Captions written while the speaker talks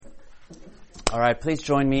All right, please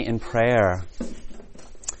join me in prayer.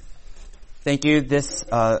 Thank you,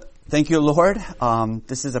 Lord.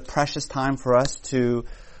 This is a precious time for us to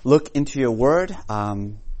look into your word,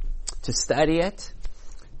 to study it,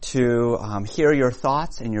 to hear your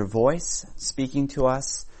thoughts and your voice speaking to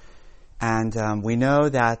us. And we know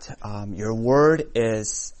that your word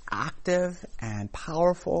is active and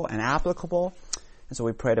powerful and applicable. And so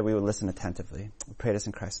we pray that we would listen attentively. We pray this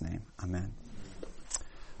in Christ's name. Amen.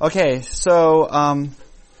 Okay, so,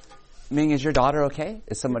 Ming, is your daughter okay?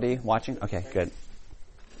 Is somebody watching? Okay, good.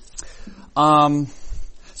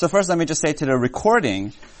 So first let me just say to the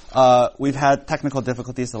recording, we've had technical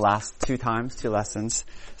difficulties the last two lessons.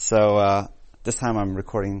 So, this time I'm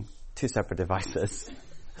recording two separate devices.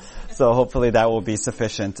 So hopefully that will be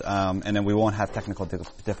sufficient, and then we won't have technical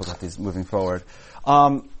difficulties moving forward.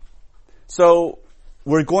 So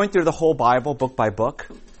we're going through the whole Bible book by book.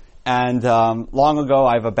 And long ago,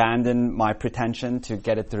 I've abandoned my pretension to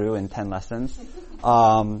get it through in 10 lessons.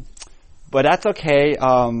 But that's okay.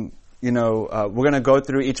 We're going to go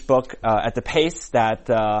through each book at the pace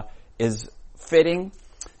that is fitting.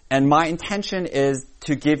 And my intention is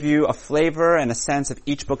to give you a flavor and a sense of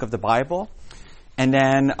each book of the Bible. And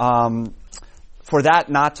then for that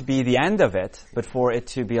not to be the end of it, but for it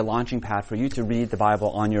to be a launching pad for you to read the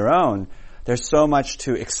Bible on your own. There's so much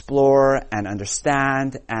to explore and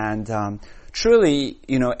understand, and truly,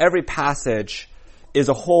 every passage is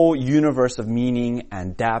a whole universe of meaning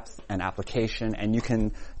and depth and application, and you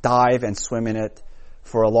can dive and swim in it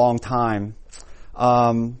for a long time.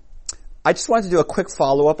 I just wanted to do a quick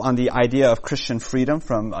follow-up on the idea of Christian freedom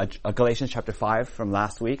from Galatians chapter 5 from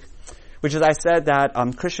last week, which is I said that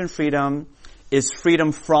Christian freedom is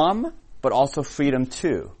freedom from, but also freedom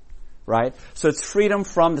to. Right? So it's freedom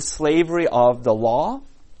from the slavery of the law,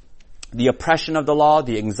 the oppression of the law,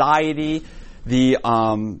 the anxiety, the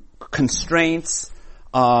constraints,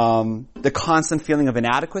 the constant feeling of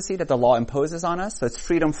inadequacy that the law imposes on us. So it's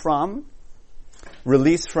freedom from,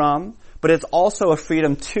 release from, but it's also a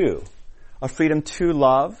freedom to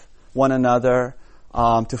love one another,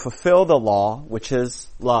 to fulfill the law, which is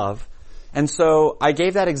love. And so I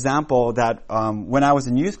gave that example that when I was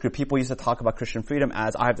in youth group, people used to talk about Christian freedom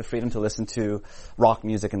as I have the freedom to listen to rock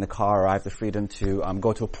music in the car, or I have the freedom to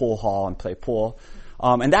go to a pool hall and play pool.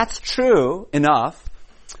 And that's true enough,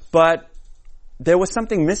 but there was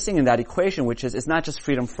something missing in that equation, which is it's not just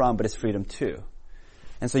freedom from, but it's freedom to.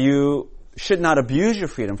 And so you should not abuse your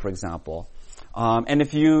freedom, for example. And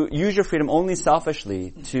if you use your freedom only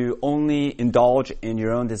selfishly to only indulge in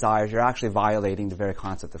your own desires, you're actually violating the very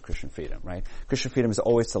concept of Christian freedom, right? Christian freedom is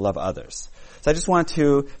always to love others. So I just want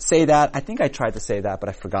to say that. I think I tried to say that, but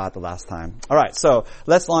I forgot the last time. All right, so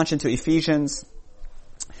let's launch into Ephesians.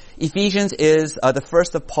 Ephesians is the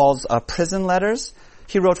first of Paul's prison letters.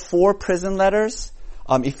 He wrote 4 prison letters,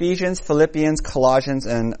 Ephesians, Philippians, Colossians,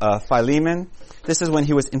 and Philemon. This is when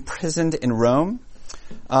he was imprisoned in Rome.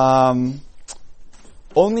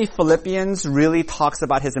 Only Philippians really talks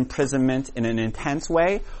about his imprisonment in an intense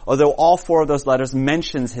way, although all 4 of those letters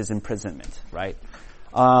mentions his imprisonment, right?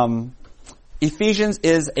 Ephesians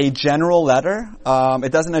is a general letter.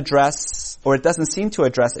 It doesn't address, or it doesn't seem to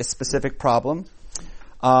address a specific problem.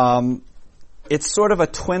 It's sort of a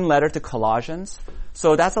twin letter to Colossians.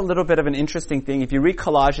 So that's a little bit of an interesting thing. If you read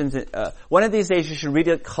Colossians, one of these days you should read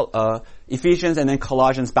Ephesians and then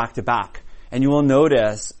Colossians back to back. And you will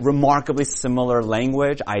notice remarkably similar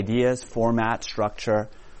language, ideas, format, structure.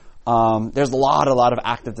 There's a lot of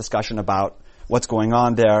active discussion about what's going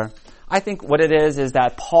on there. I think what it is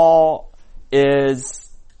that Paul it's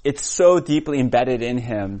so deeply embedded in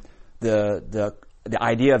him, the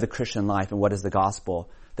idea of the Christian life and what is the gospel,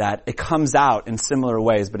 that it comes out in similar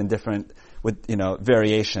ways, but in different,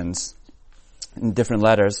 variations in different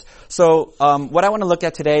letters. So, what I want to look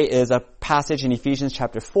at today is a passage in Ephesians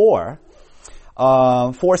chapter 4,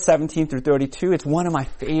 4:17 through 32. It's one of my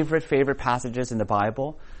favorite passages in the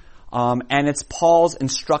Bible. And it's Paul's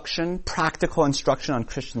practical instruction on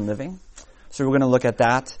Christian living. So we're going to look at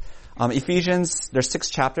that. Ephesians, there's 6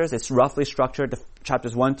 chapters. It's roughly structured. The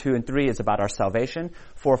chapters 1, 2, and 3 is about our salvation.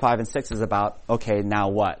 4, 5, and 6 is about, okay, now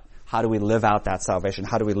what? How do we live out that salvation?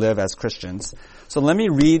 How do we live as Christians? So let me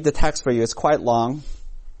read the text for you. It's quite long.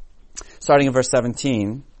 Starting in verse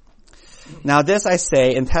 17. Now this I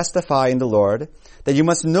say and testify in the Lord, that you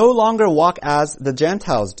must no longer walk as the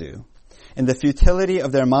Gentiles do, in the futility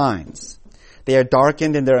of their minds. They are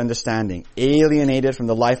darkened in their understanding, alienated from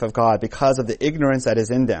the life of God because of the ignorance that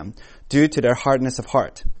is in them, due to their hardness of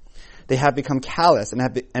heart. They have become callous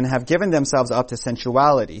and have given themselves up to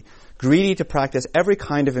sensuality, greedy to practice every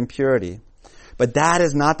kind of impurity. But that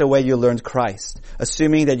is not the way you learned Christ,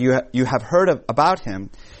 assuming that you have heard about him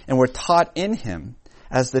and were taught in him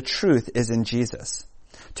as the truth is in Jesus.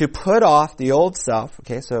 To put off the old self,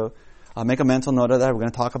 okay, so I'll make a mental note of that. We're going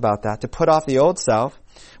to talk about that. To put off the old self,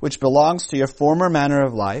 which belongs to your former manner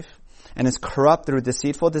of life and is corrupt through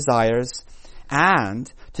deceitful desires,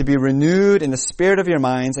 and to be renewed in the spirit of your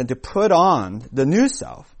minds, and to put on the new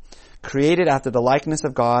self, created after the likeness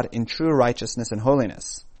of God in true righteousness and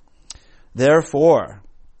holiness. Therefore,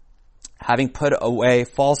 having put away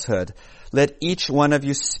falsehood, let each one of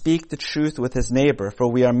you speak the truth with his neighbor, for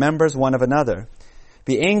we are members one of another.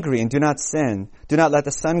 Be angry and do not sin. Do not let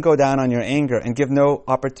the sun go down on your anger, and give no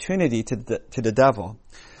opportunity to the devil.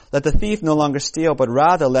 Let the thief no longer steal, but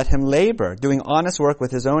rather let him labor, doing honest work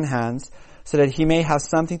with his own hands, so that he may have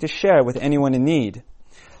something to share with anyone in need.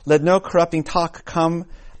 Let no corrupting talk come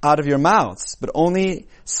out of your mouths, but only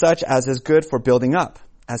such as is good for building up,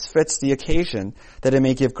 as fits the occasion, that it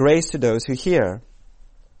may give grace to those who hear.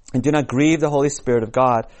 And do not grieve the Holy Spirit of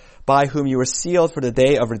God, by whom you were sealed for the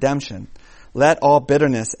day of redemption. Let all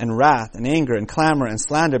bitterness and wrath and anger and clamor and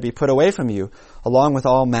slander be put away from you, along with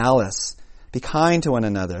all malice. Be kind to one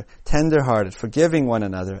another, tender-hearted, forgiving one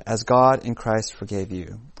another, as God in Christ forgave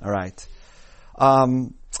you. All right.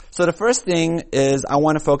 So the first thing is I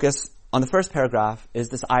want to focus on the first paragraph is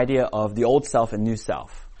this idea of the old self and new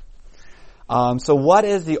self. So what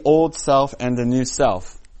is the old self and the new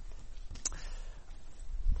self?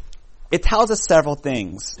 It tells us several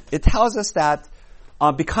things. It tells us that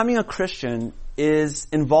becoming a Christian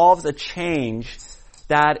involves a change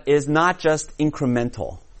that is not just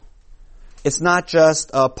incremental. It's not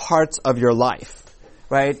just parts of your life,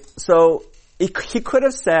 right? So he could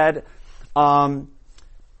have said,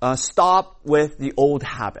 stop with the old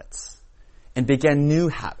habits and begin new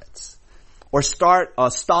habits, or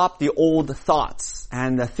stop the old thoughts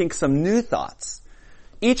and think some new thoughts.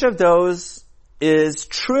 Each of those is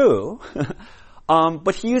true.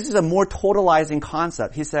 But he uses a more totalizing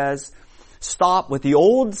concept. He says, stop with the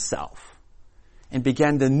old self and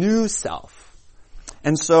begin the new self.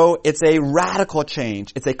 And so it's a radical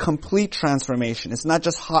change. It's a complete transformation. It's not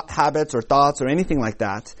just habits or thoughts or anything like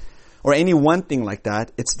that, or any one thing like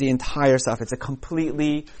that. It's the entire self. It's a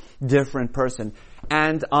completely different person.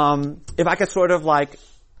 And if I could sort of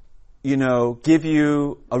give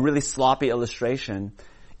you a really sloppy illustration,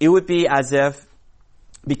 it would be as if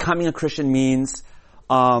becoming a Christian means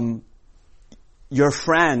your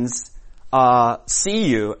friends see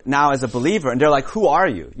you now as a believer, and they're like, who are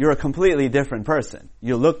you? You're a completely different person.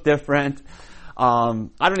 You look different.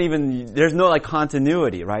 There's no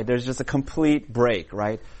continuity, right? There's just a complete break,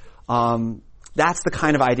 right? That's the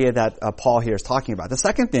kind of idea that Paul here is talking about. The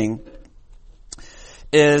second thing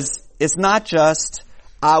is, it's not just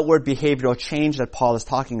outward behavioral change that Paul is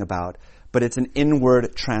talking about, but it's an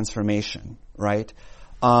inward transformation, right?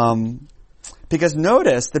 Because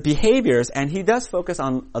notice the behaviors, and he does focus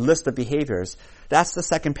on a list of behaviors. That's the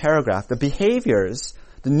second paragraph. The behaviors,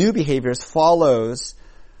 the new behaviors, follows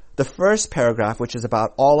the first paragraph, which is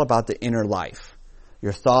all about the inner life.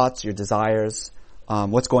 Your thoughts, your desires,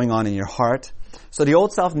 what's going on in your heart. So the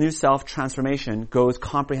old self, new self transformation goes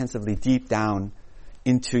comprehensively deep down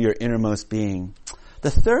into your innermost being.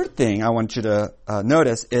 The third thing I want you to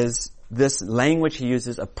notice is this language he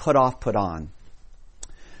uses of put off, put on.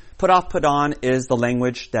 Put off, put on is the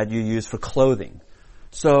language that you use for clothing.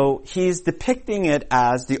 So he's depicting it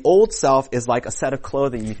as the old self is like a set of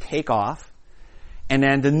clothing you take off, and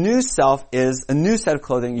then the new self is a new set of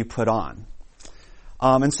clothing you put on.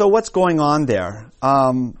 And so what's going on there?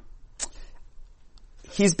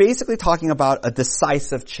 He's basically talking about a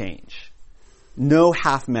decisive change. No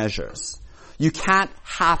half measures. You can't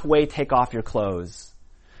halfway take off your clothes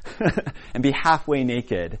and be halfway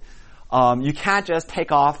naked. You can't just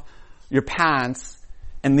take off your pants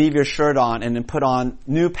and leave your shirt on and then put on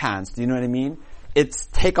new pants. Do you know what I mean? It's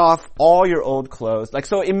take off all your old clothes.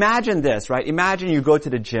 So imagine this, right? Imagine you go to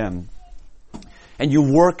the gym and you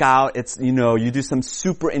work out. You do some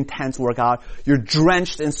super intense workout. You're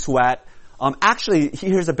drenched in sweat. Actually,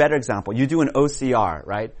 here's a better example. You do an OCR,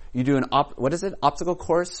 right? You do an obstacle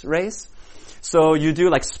course race. So you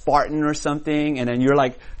do Spartan or something, and then you're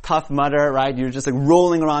Tough Mudder, right? You're just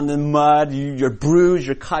rolling around in the mud, you're bruised,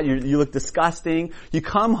 you're cut, you look disgusting. You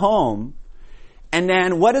come home, and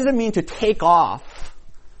then what does it mean to take off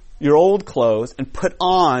your old clothes and put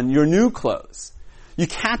on your new clothes? You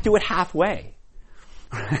can't do it halfway.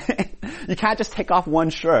 Right? You can't just take off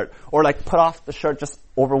one shirt, or put off the shirt just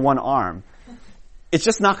over one arm. It's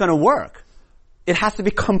just not gonna work. It has to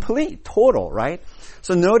be complete, total, right?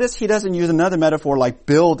 So notice he doesn't use another metaphor like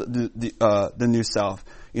build the new self.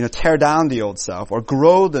 tear down the old self or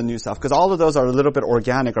grow the new self, because all of those are a little bit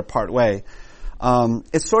organic or part way.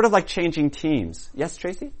 It's sort of like changing teams. Yes,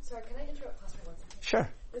 Tracy? Sorry, can I interrupt Pastor 1 second? Sure.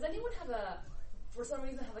 Does anyone for some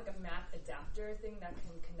reason have like a Mac adapter thing that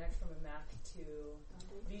can connect from a Mac to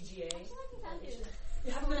VGA?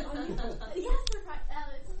 You have one on you? Yes, it's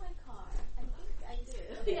in my car. I think I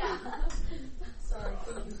do. Yeah.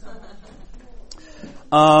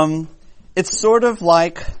 Sorry. It's sort of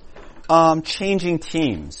like changing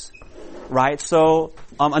teams, right? So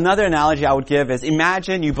another analogy I would give is,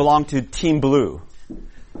 imagine you belong to Team Blue,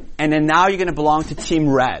 and then now you're going to belong to Team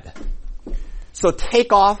Red. So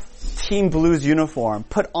take off Team Blue's uniform,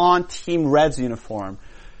 put on Team Red's uniform.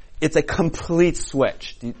 It's a complete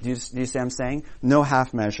switch. Do you see what I'm saying? No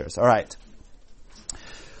half measures. All right.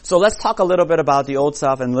 So let's talk a little bit about the old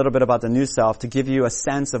self and a little bit about the new self to give you a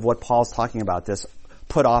sense of what Paul's talking about, this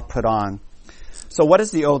put off, put on. So what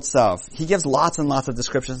is the old self? He gives lots and lots of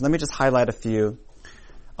descriptions. Let me just highlight a few.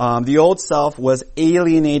 The old self was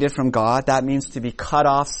alienated from God. That means to be cut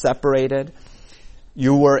off, separated.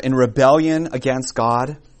 You were in rebellion against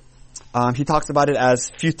God. He talks about it as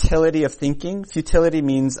futility of thinking. Futility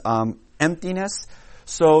means emptiness.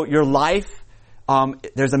 So your life,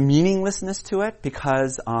 there's a meaninglessness to it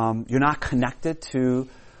because you're not connected to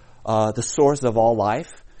the source of all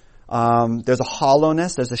life. There's a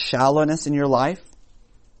hollowness, there's a shallowness in your life.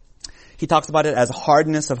 He talks about it as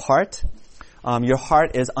hardness of heart. Your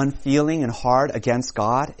heart is unfeeling and hard against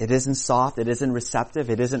God. It isn't soft, it isn't receptive,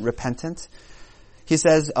 it isn't repentant. He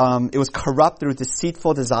says it was corrupt through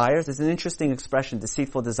deceitful desires. It's an interesting expression,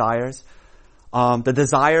 deceitful desires. The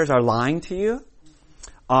desires are lying to you.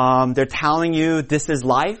 They're telling you this is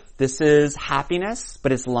life, this is happiness,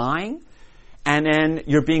 but it's lying. And then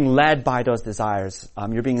you're being led by those desires.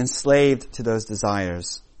 You're being enslaved to those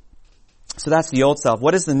desires. So that's the old self.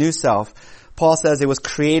 What is the new self? Paul says it was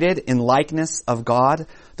created in likeness of God.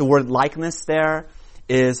 The word likeness there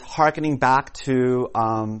is hearkening back to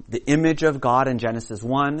the image of God in Genesis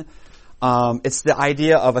 1. It's the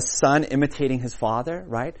idea of a son imitating his father,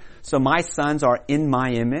 right? So my sons are in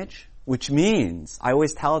my image, which means, I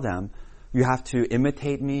always tell them, you have to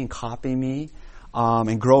imitate me and copy me,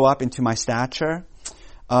 and grow up into my stature.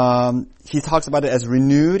 He talks about it as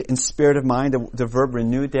renewed in spirit of mind. The verb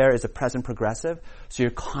renewed there is a present progressive. So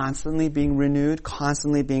you're constantly being renewed,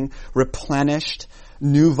 constantly being replenished.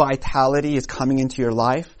 New vitality is coming into your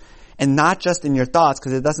life. And not just in your thoughts,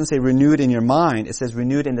 because it doesn't say renewed in your mind. It says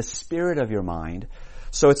renewed in the spirit of your mind.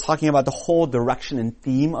 So it's talking about the whole direction and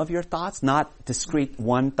theme of your thoughts, not discrete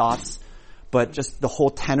one thoughts, but just the whole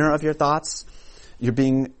tenor of your thoughts. You're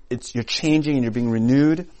changing and you're being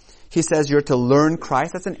renewed. He says you're to learn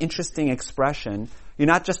Christ. That's an interesting expression. You're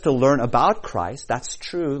not just to learn about Christ. That's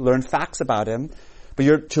true. Learn facts about Him. But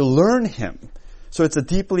you're to learn Him. So it's a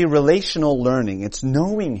deeply relational learning. It's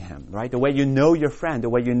knowing Him, right? The way you know your friend, the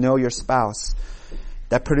way you know your spouse.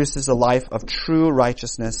 That produces a life of true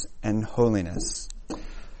righteousness and holiness.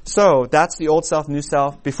 So that's the old self, new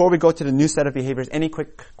self. Before we go to the new set of behaviors, any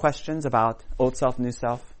quick questions about old self, new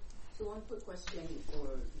self? So one quick question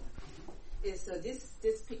is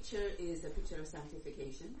this picture is a picture of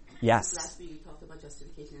sanctification. Yes. Last week you talked about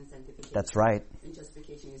justification and sanctification. That's right. And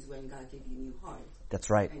justification is when God gave you a new heart. That's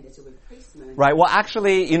right. And there's a replacement. Right. Well,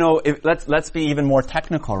 actually, let's be even more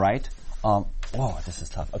technical, right? Whoa, this is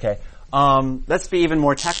tough. Okay. Let's be even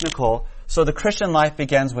more technical. So the Christian life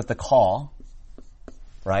begins with the call,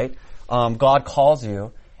 right? God calls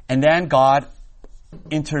you, and then God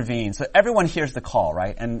intervenes. So everyone hears the call,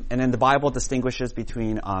 right? And then the Bible distinguishes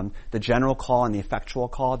between the general call and the effectual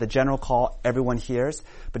call. The general call everyone hears,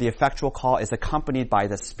 but the effectual call is accompanied by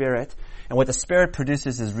the Spirit. And what the Spirit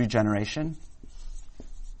produces is regeneration.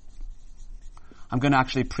 I'm going to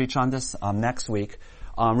actually preach on this next week.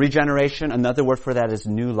 Regeneration, another word for that is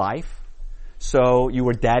new life. So you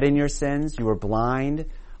were dead in your sins, you were blind,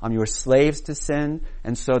 you were slaves to sin,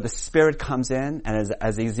 and so the Spirit comes in, and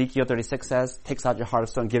as Ezekiel 36 says, takes out your heart of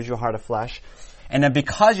stone, gives you a heart of flesh. And then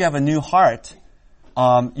because you have a new heart,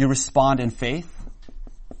 you respond in faith.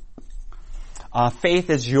 Faith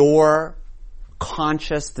is your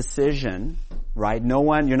conscious decision, right?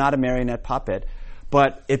 You're not a marionette puppet,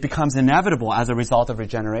 but it becomes inevitable as a result of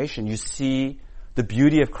regeneration. You see the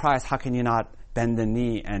beauty of Christ. How can you not bend the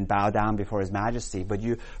knee and bow down before His majesty? But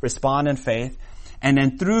you respond in faith. And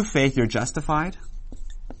then through faith, you're justified.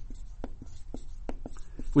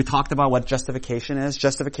 We talked about what justification is.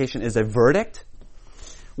 Justification is a verdict.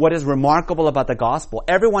 What is remarkable about the gospel,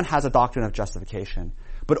 everyone has a doctrine of justification,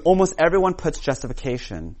 but almost everyone puts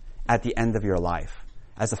justification at the end of your life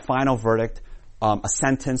as a final verdict. a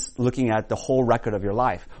sentence looking at the whole record of your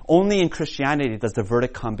life. Only in Christianity does the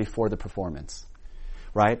verdict come before the performance.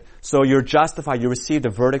 Right? So you're justified, you receive the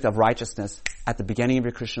verdict of righteousness at the beginning of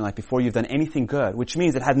your Christian life before you've done anything good, which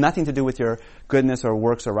means it has nothing to do with your goodness or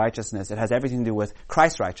works or righteousness. It has everything to do with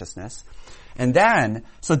Christ's righteousness. And then,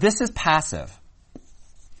 so this is passive.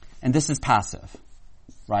 And this is passive.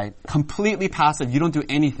 Right? Completely passive. You don't do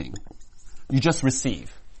anything. You just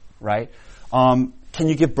receive. Right? Can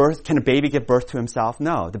a baby give birth to himself?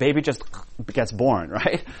 No. The baby just gets born,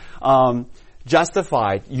 right?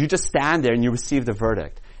 Justified, you just stand there and you receive the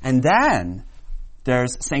verdict. And then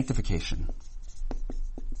there's sanctification.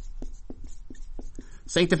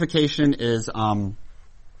 Sanctification is an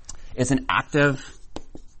active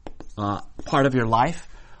part of your life.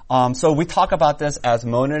 So we talk about this as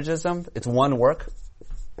monergism. It's one work.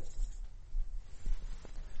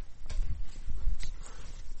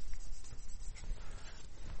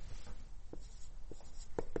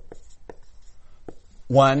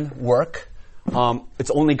 One work.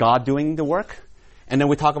 It's only God doing the work. And then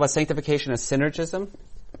we talk about sanctification as synergism.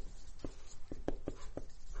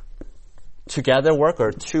 Together work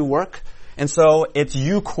or two work. And so it's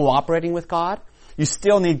you cooperating with God. You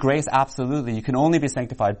still need grace, absolutely. You can only be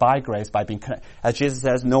sanctified by grace, by being connected. As Jesus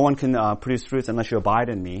says, no one can produce fruits unless you abide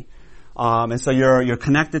in me. And so you're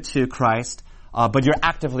connected to Christ, but you're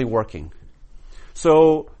actively working.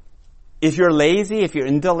 So if you're lazy, if you're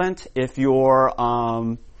indolent, if you're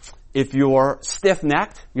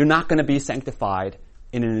stiff-necked, you're not going to be sanctified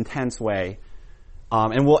in an intense way.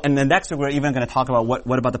 And then next week we're even going to talk about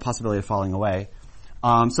what about the possibility of falling away.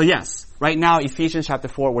 So yes, right now Ephesians chapter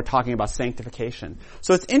 4 we're talking about sanctification.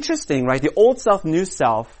 So it's interesting, right? The old self, new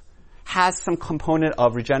self has some component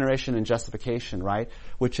of regeneration and justification, right?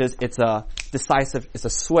 Which is it's a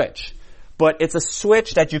switch. But it's a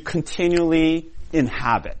switch that you continually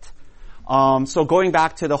inhabit. So going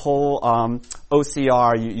back to the whole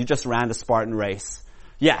OCR, you just ran the Spartan race.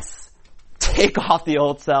 Yes, take off the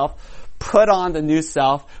old self, put on the new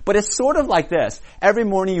self, but it's sort of like this. Every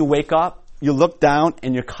morning you wake up, you look down,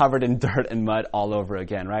 and you're covered in dirt and mud all over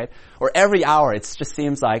again, right? Or every hour, it just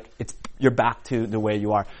seems like you're back to the way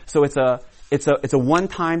you are. So it's a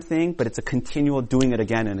one-time thing, but it's a continual doing it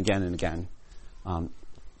again and again and again.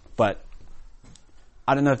 But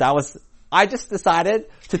I don't know if that was. I just decided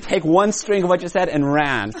to take one string of what you said and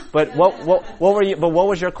ran. But what were you? But what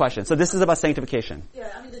was your question? So this is about sanctification. Yeah,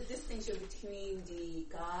 I mean the distinction between the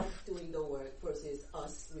God doing the work versus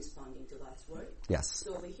us responding to God's word. Yes.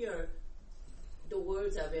 So over here, the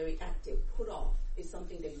words are very active. Put off is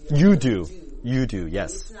something that you do. You do.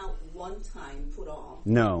 Yes. And it's not one time put off.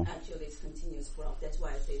 No. Actually, it's continuous put off. That's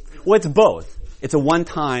why I say. Well, it's both. It's a one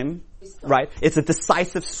time, right? It's a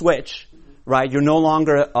decisive switch, right? You're no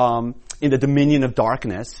longer in the dominion of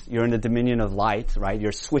darkness. You're in the dominion of light, right?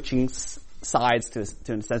 You're switching sides to a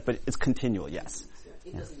sense, but it's continual, yes.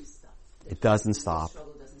 It doesn't stop. It doesn't stop. The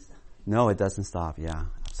struggle doesn't stop. No, it doesn't stop, yeah,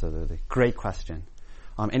 absolutely. Great question.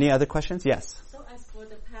 Any other questions? Yes. So as for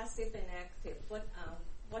the passive and active,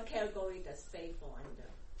 what category does faith fall under?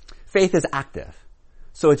 Faith is active.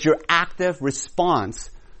 So it's your active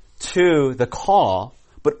response to the call,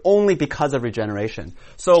 but only because of regeneration.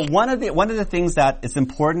 So one of the things that is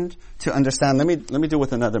important to understand, let me do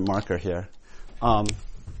with another marker here.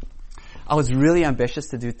 I was really ambitious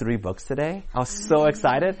to do 3 books today. I was so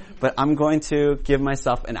excited, but I'm going to give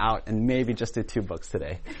myself an out and maybe just do 2 books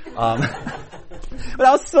today. But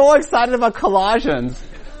I was so excited about Colossians.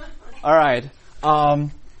 All right.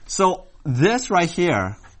 So this right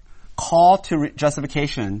here, call to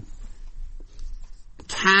justification,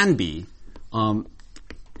 can be.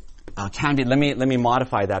 Let me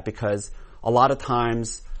modify that because a lot of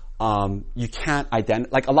times you can't identify.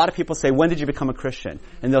 Like a lot of people say, when did you become a Christian?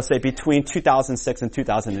 And they'll say between 2006 and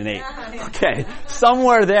 2008. Okay,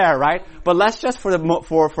 somewhere there, right? But let's just for the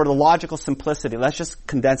logical simplicity, let's just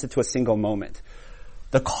condense it to a single moment.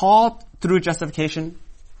 The call through justification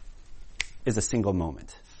is a single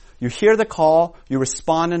moment. You hear the call, you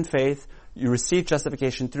respond in faith, you receive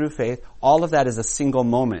justification through faith. All of that is a single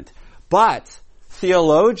moment. But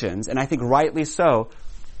theologians, and I think rightly so,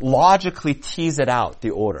 logically tease it out,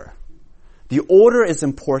 the order. The order is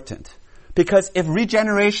important because if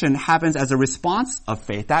regeneration happens as a response of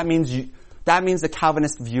faith, that means the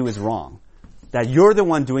Calvinist view is wrong. That you're the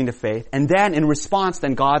one doing the faith, and then in response,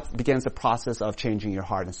 then God begins the process of changing your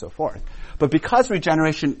heart and so forth. But because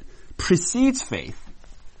regeneration precedes faith,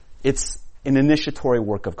 it's an initiatory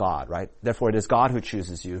work of God, right? Therefore, it is God who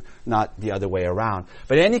chooses you, not the other way around.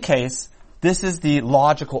 But in any case, this is the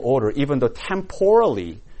logical order, even though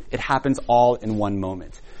temporally it happens all in one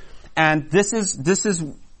moment. And this is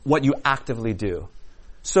what you actively do.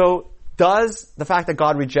 So does the fact that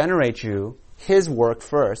God regenerates you, His work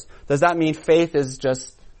first, does that mean faith is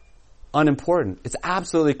just unimportant? It's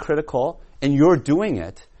absolutely critical, and you're doing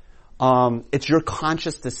it. It's your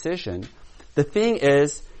conscious decision. The thing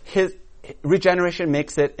is, His regeneration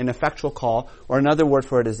makes it an effectual call, or another word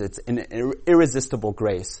for it is it's an irresistible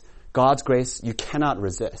grace. God's grace you cannot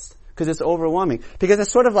resist because it's overwhelming. Because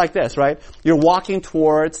it's sort of like this, right? You're walking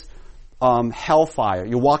towards hellfire.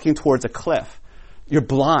 You're walking towards a cliff. You're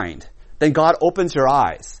blind. Then God opens your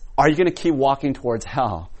eyes. Are you going to keep walking towards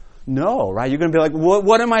hell? No, right? You're going to be like,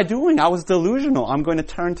 what am I doing? I was delusional. I'm going to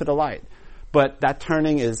turn to the light. But that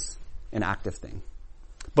turning is an active thing.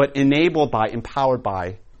 But enabled by, empowered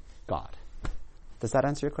by God. Does that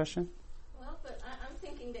answer your question? Well, but I'm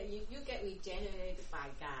thinking that you get regenerated by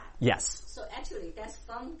God. Yes. So actually, that's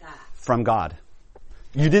from God. From God.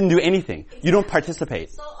 You didn't do anything. Exactly. You don't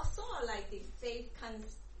participate. So like the faith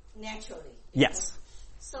comes naturally. Yes.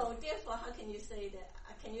 So therefore, how can you say that?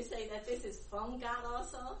 Can you say that this is from God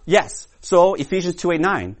also? Yes. So Ephesians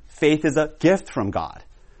 2:8-9, faith is a gift from God.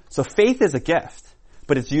 So faith is a gift,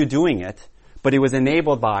 but it's you doing it. But it was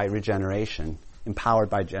enabled by regeneration, empowered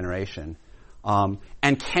by generation.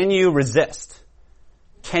 And can you resist?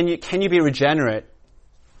 Can you be regenerate?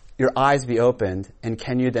 Your eyes be opened, and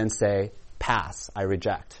can you then say, pass, I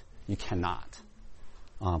reject? You cannot.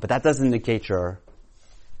 But that doesn't negate your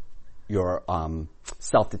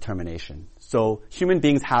self-determination. So human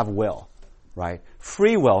beings have will, right?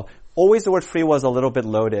 Free will. Always the word free will is a little bit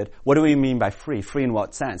loaded. What do we mean by free? Free in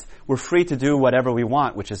what sense? We're free to do whatever we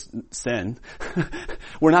want, which is sin.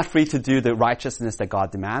 We're not free to do the righteousness that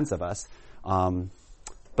God demands of us.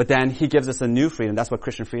 But then He gives us a new freedom. That's what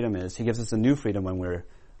Christian freedom is. He gives us a new freedom when we're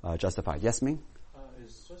justified. Yes, Ming?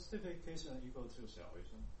 Is justification equal to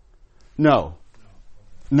salvation?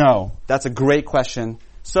 No. That's a great question.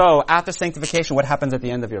 So, after sanctification, what happens at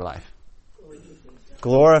the end of your life?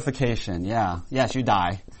 Glorification, yeah. Yes, you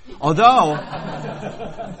die. Although,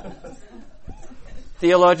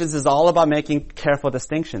 theologians is all about making careful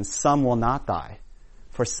distinctions. Some will not die.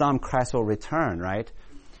 For some, Christ will return, right?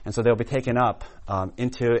 And so they'll be taken up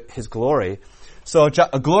into His glory. So,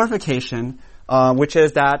 a glorification, which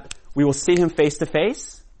is that we will see Him face to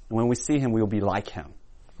face, and when we see Him, we will be like Him,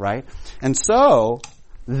 right? And so,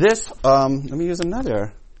 this, let me use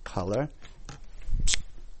another color.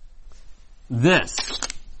 This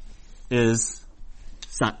is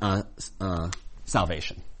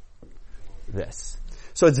salvation. This.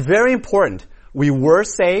 So it's very important. We were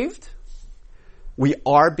saved. We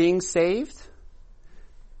are being saved.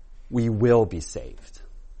 We will be saved.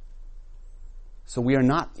 So we are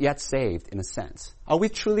not yet saved in a sense. Are we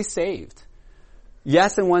truly saved?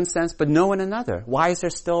 Yes, in one sense, but no in another. Why is there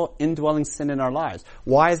still indwelling sin in our lives?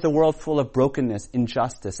 Why is the world full of brokenness,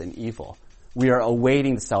 injustice, and evil? We are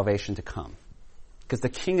awaiting the salvation to come. Because the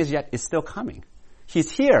King is still coming.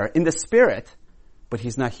 He's here in the Spirit, but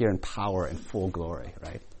He's not here in power and full glory,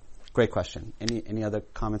 right? Great question. Any other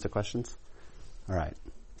comments or questions? All right.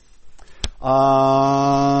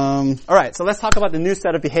 All right, so let's talk about the new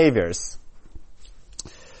set of behaviors.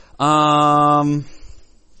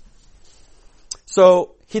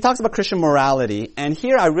 So he talks about Christian morality, and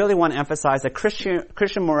here I really want to emphasize that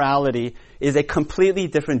Christian morality is a completely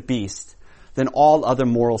different beast than all other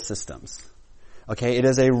moral systems. Okay, it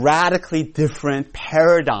is a radically different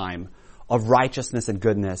paradigm of righteousness and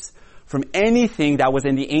goodness from anything that was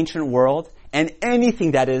in the ancient world and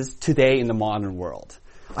anything that is today in the modern world.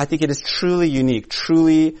 I think it is truly unique,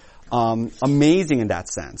 truly amazing in that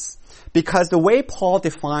sense. Because the way Paul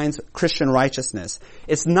defines Christian righteousness,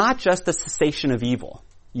 it's not just the cessation of evil.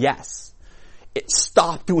 Yes,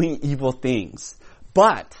 stop doing evil things.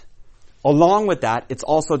 But along with that, it's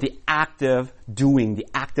also the active doing, the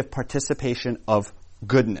active participation of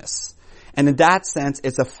goodness. And in that sense,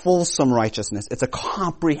 it's a fulsome righteousness. It's a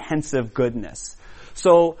comprehensive goodness.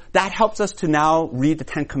 So that helps us to now read the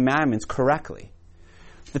Ten Commandments correctly.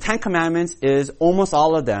 The Ten Commandments is, almost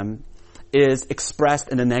all of them, is expressed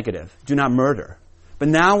in the negative. Do not murder. But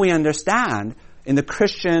now we understand, in the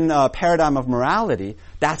Christian paradigm of morality,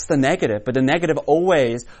 that's the negative. But the negative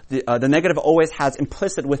always has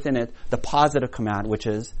implicit within it the positive command, which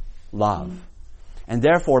is love. And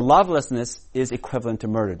therefore, lovelessness is equivalent to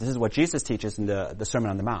murder. This is what Jesus teaches in the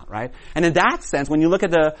Sermon on the Mount, right? And in that sense, when you look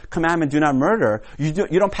at the commandment, do not murder, you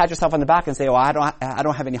don't pat yourself on the back and say, oh, I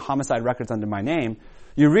don't have any homicide records under my name.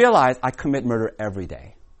 You realize I commit murder every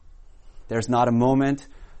day. There's not a moment,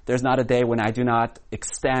 there's not a day when I do not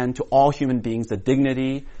extend to all human beings the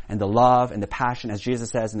dignity and the love and the passion, as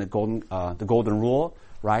Jesus says in the golden rule,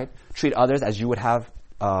 right? Treat others as you would have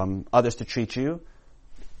others to treat you.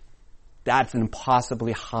 That's an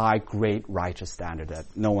impossibly high, great, righteous standard that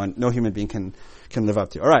no human being can live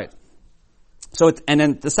up to. All right. So, and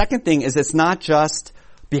then the second thing is it's not just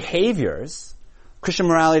behaviors. Christian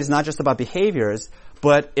morality is not just about behaviors,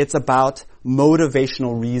 but it's about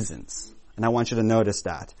motivational reasons. And I want you to notice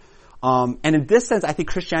that. And in this sense, I think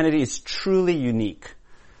Christianity is truly unique.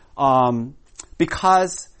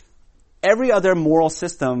 Because every other moral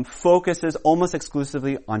system focuses almost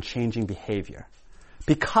exclusively on changing behavior.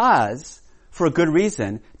 Because, for a good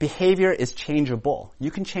reason, behavior is changeable. You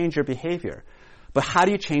can change your behavior. But how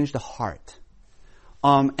do you change the heart?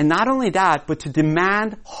 And not only that, but to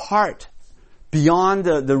demand heart beyond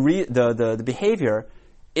the behavior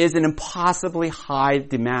is an impossibly high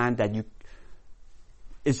demand that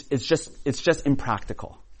it's just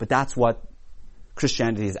impractical. But that's what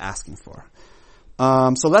Christianity is asking for.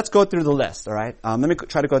 So let's go through the list, all right? Let me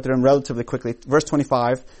try to go through them relatively quickly. Verse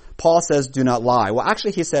 25, Paul says, do not lie. Well,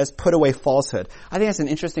 actually he says, put away falsehood. I think that's an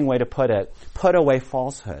interesting way to put it. Put away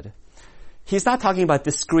falsehood. He's not talking about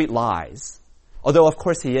discrete lies. Although, of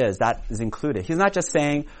course, he is. That is included. He's not just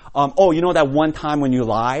saying, you know that one time when you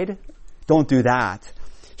lied? Don't do that.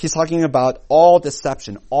 He's talking about all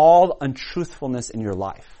deception, all untruthfulness in your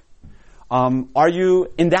life. In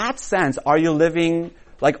that sense, are you living,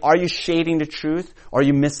 are you shading the truth? Are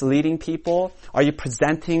you misleading people? Are you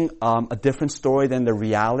presenting a different story than the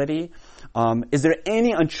reality? Is there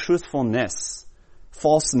any untruthfulness,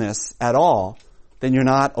 falseness at all? Then you're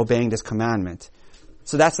not obeying this commandment.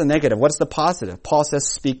 So that's the negative. What's the positive? Paul says,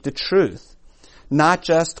 speak the truth. Not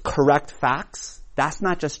just correct facts. That's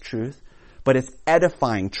not just truth, but it's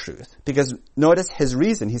edifying truth. Because notice his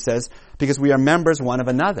reason. He says, because we are members one of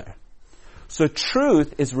another. So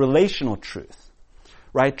truth is relational truth.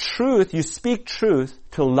 Right? Truth, you speak truth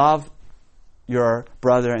to love your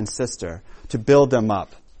brother and sister, to build them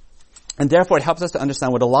up. And therefore it helps us to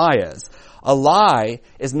understand what a lie is. A lie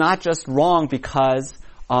is not just wrong because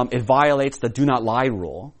it violates the do not lie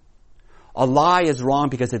rule. A lie is wrong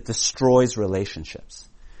because it destroys relationships.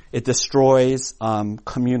 It destroys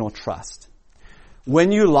communal trust.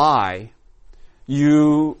 When you lie,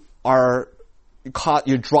 you're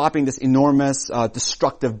dropping this enormous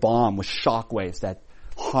destructive bomb with shockwaves that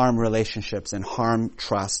harm relationships and harm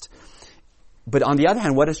trust. But on the other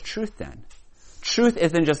hand, what is truth then? Truth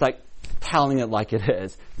isn't just telling it like it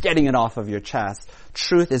is, getting it off of your chest.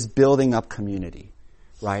 Truth is building up community,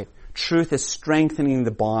 right? Truth is strengthening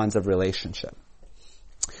the bonds of relationship.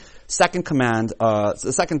 Second command,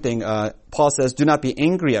 the second thing, Paul says, do not be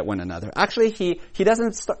angry at one another. Actually, he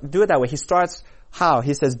doesn't do it that way. He starts how?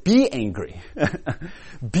 He says, be angry.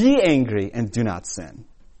 Be angry and do not sin.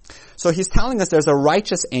 So he's telling us there's a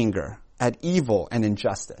righteous anger at evil and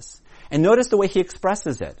injustice. And notice the way he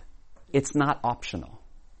expresses it. It's not optional.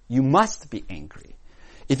 You must be angry.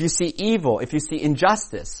 If you see evil, if you see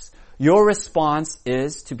injustice, your response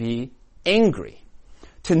is to be angry.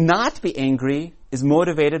 To not be angry is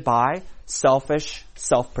motivated by selfish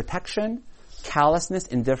self-protection, callousness,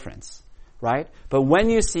 indifference, right? But when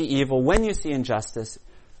you see evil, when you see injustice,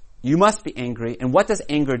 you must be angry. And what does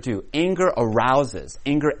anger do? Anger arouses.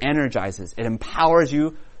 Anger energizes. It empowers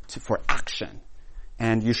you for action.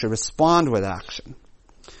 And you should respond with action.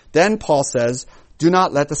 Then Paul says, do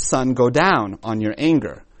not let the sun go down on your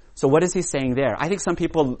anger. So what is he saying there? I think some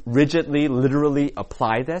people rigidly, literally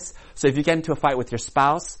apply this. So if you get into a fight with your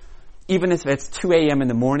spouse, even if it's 2 a.m. in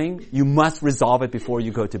the morning, you must resolve it before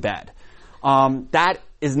you go to bed. That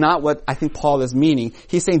is not what I think Paul is meaning.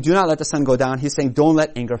 He's saying, do not let the sun go down. He's saying, don't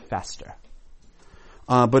let anger fester.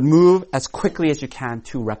 But move as quickly as you can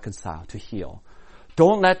to reconcile, to heal.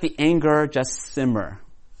 Don't let the anger just simmer.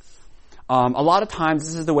 A lot of times,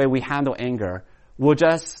 this is the way we handle anger. We'll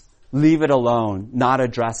just leave it alone, not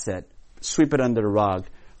address it, sweep it under the rug.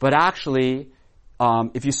 But actually,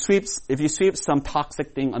 if you sweep some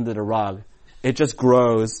toxic thing under the rug, it just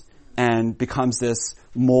grows and becomes this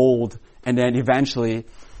mold, and then eventually,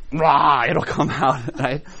 it'll come out,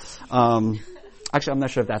 right? Actually, I'm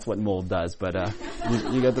not sure if that's what mold does, but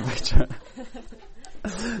you get the picture.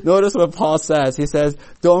 Notice what Paul says. He says,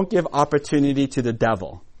 don't give opportunity to the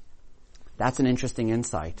devil. That's an interesting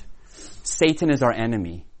insight. Satan is our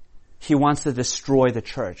enemy. He wants to destroy the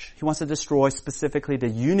church. He wants to destroy specifically the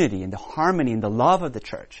unity and the harmony and the love of the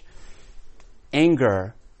church.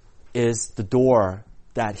 Anger is the door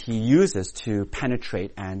that he uses to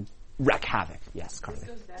penetrate and wreak havoc. Yes, Carly. This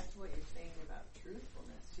goes back to what you're saying about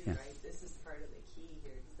truthfulness, too, Yeah. right? This is part of the key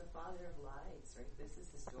here. He's the father of lies, right? This is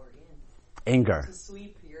historian. Anger. To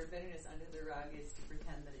sweep your bitterness under the rug is to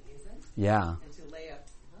pretend that it isn't. Yeah, And to lay up,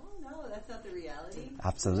 no, that's not the reality.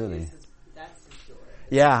 absolutely. That's the story.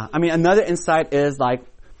 Yeah, I mean, another insight is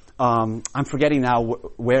I'm forgetting now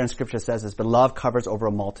where in Scripture it says this, but love covers over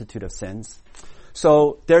a multitude of sins.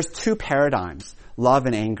 So there's two paradigms, love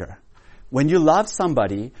and anger. When you love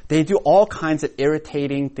somebody, they do all kinds of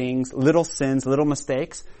irritating things, little sins, little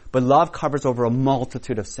mistakes, but love covers over a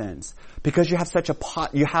multitude of sins. Because you have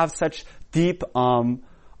such deep,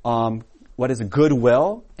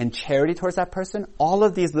 goodwill and charity towards that person, all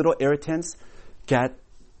of these little irritants get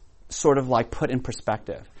sort of like put in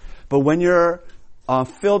perspective. But when you're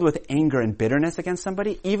filled with anger and bitterness against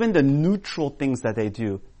somebody, even the neutral things that they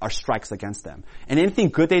do are strikes against them. And anything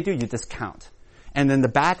good they do, you discount. And then the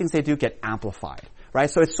bad things they do get amplified, right?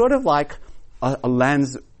 So it's sort of like a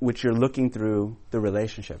lens which you're looking through the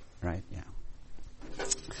relationship, right? Yeah.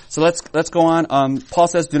 So let's go on. Paul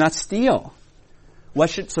says, do not steal.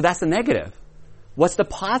 So that's the negative. What's the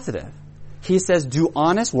positive? He says, do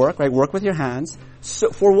honest work, right? Work with your hands.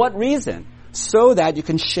 So, for what reason? So that you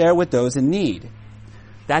can share with those in need.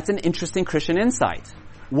 That's an interesting Christian insight.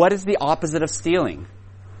 What is the opposite of stealing?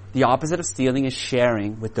 The opposite of stealing is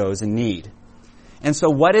sharing with those in need. And so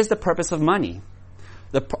what is the purpose of money?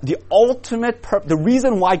 The ultimate the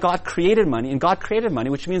reason why God created money, and God created money,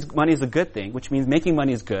 which means money is a good thing, which means making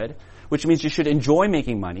money is good, which means you should enjoy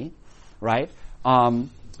making money, right?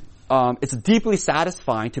 It's deeply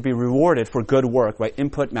satisfying to be rewarded for good work, right?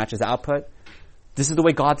 Input matches output. This is the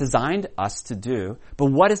way God designed us to do.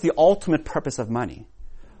 But what is the ultimate purpose of money?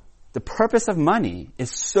 The purpose of money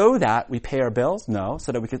is so that we pay our bills? No.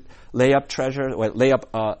 So that we could lay up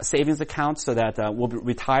savings accounts so that we'll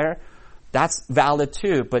retire? That's valid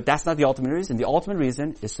too, but that's not the ultimate reason. The ultimate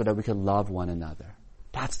reason is so that we can love one another.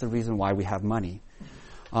 That's the reason why we have money.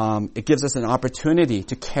 It gives us an opportunity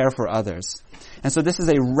to care for others. And so this is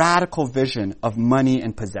a radical vision of money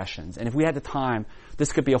and possessions. And if we had the time,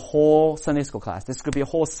 this could be a whole Sunday school class. This could be a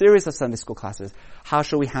whole series of Sunday school classes. How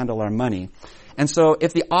should we handle our money? And so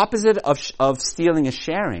if the opposite of stealing is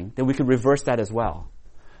sharing, then we could reverse that as well.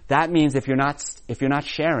 That means if you're not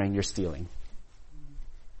sharing, you're stealing.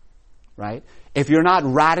 Right? If you're not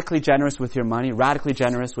radically generous with your money, radically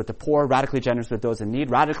generous with the poor, radically generous with those in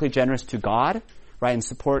need, radically generous to God, right, and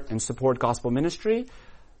support gospel ministry,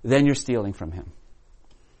 then you're stealing from Him.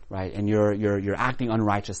 Right? And you're acting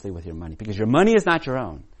unrighteously with your money. Because your money is not your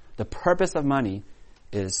own. The purpose of money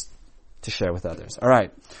is to share with others. All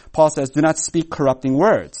right. Paul says, do not speak corrupting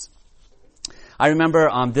words. I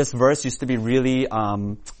remember this verse used to be really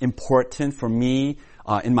important for me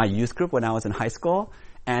in my youth group when I was in high school.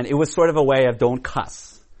 And it was sort of a way of don't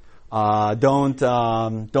cuss. Don't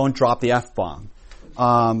drop the F-bomb.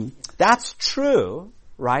 That's true,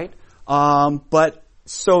 right? But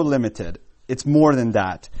so limited. It's more than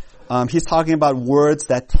that. He's talking about words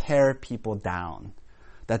that tear people down,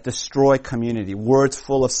 that destroy community, words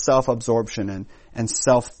full of self-absorption and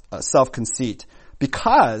self-conceit,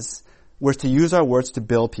 because we're to use our words to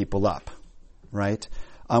build people up, right?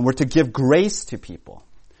 We're to give grace to people.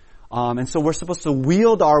 And so we're supposed to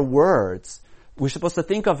wield our words. We're supposed to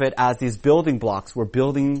think of it as these building blocks. We're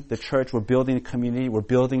building the church, we're building the community, we're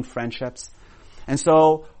building friendships. And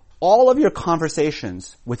so all of your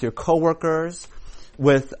conversations with your coworkers,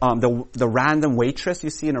 with the random waitress you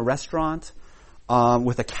see in a restaurant,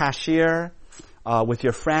 with a cashier, with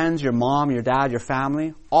your friends, your mom, your dad, your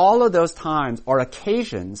family, all of those times are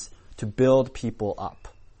occasions to build people up.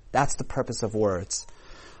 That's the purpose of words.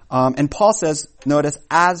 And Paul says, notice,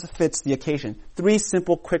 as fits the occasion. 3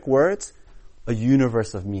 simple, quick words, a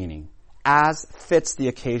universe of meaning. As fits the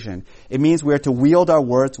occasion. It means we are to wield our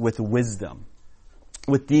words with wisdom,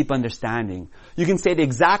 with deep understanding. You can say the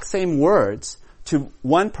exact same words to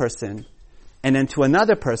one person and then to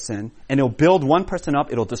another person, and it'll build one person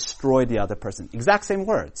up, it'll destroy the other person. Exact same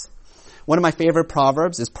words. One of my favorite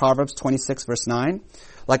proverbs is Proverbs 26, verse 9.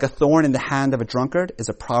 Like a thorn in the hand of a drunkard is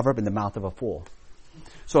a proverb in the mouth of a fool.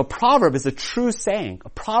 So a proverb is a true saying. A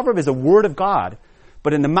proverb is a word of God,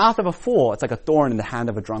 but in the mouth of a fool, it's like a thorn in the hand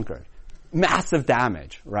of a drunkard. Massive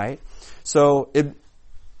damage, right? So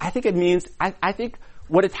I think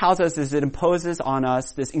what it tells us is it imposes on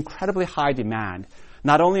us this incredibly high demand.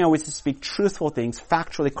 Not only are we to speak truthful things,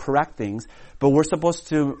 factually correct things, but we're supposed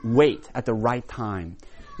to wait at the right time.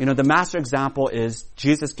 You know, the master example is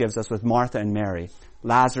Jesus gives us with Martha and Mary.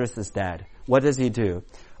 Lazarus is dead. What does he do?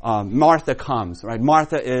 Martha comes, right?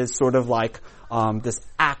 Martha is sort of like this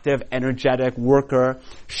active, energetic worker.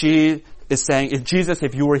 She is saying,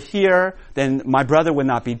 if you were here, then my brother would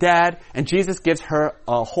not be dead. And Jesus gives her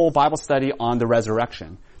a whole Bible study on the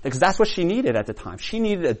resurrection. Because that's what she needed at the time. She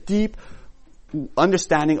needed a deep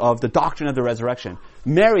understanding of the doctrine of the resurrection.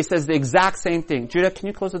 Mary says the exact same thing. Judah, can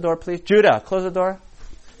you close the door, please? Judah, close the door.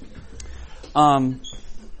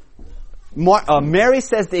 Mary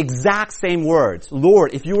says the exact same words.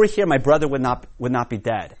 Lord, if you were here, my brother would not be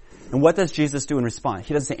dead. And what does Jesus do in response?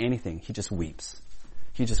 He doesn't say anything. He just weeps.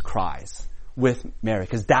 He just cries with Mary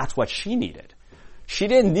because that's what she needed. She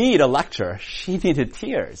didn't need a lecture. She needed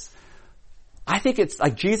tears. I think it's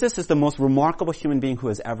like Jesus is the most remarkable human being who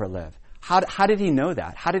has ever lived. How did he know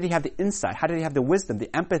that? How did he have the insight? How did he have the wisdom,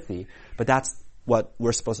 the empathy? But that's what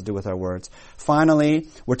we're supposed to do with our words. Finally,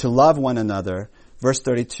 we're to love one another. Verse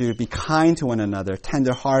 32, be kind to one another,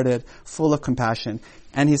 tender-hearted, full of compassion.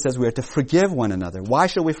 And he says we are to forgive one another. Why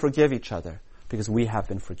should we forgive each other? Because we have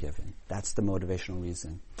been forgiven. That's the motivational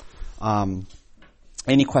reason.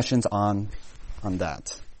 Any questions on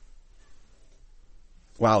that?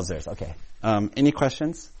 Wowzers, okay. Any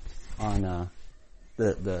questions on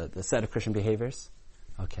the set of Christian behaviors?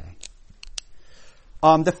 Okay.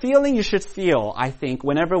 The feeling you should feel, I think,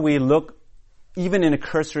 whenever we look, even in a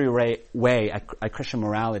cursory way at Christian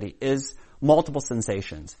morality, is multiple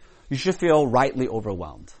sensations. You should feel rightly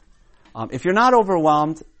overwhelmed. If you're not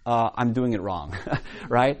overwhelmed, I'm doing it wrong,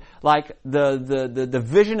 right? Like the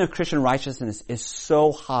vision of Christian righteousness is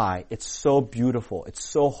so high, it's so beautiful, it's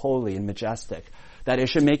so holy and majestic that it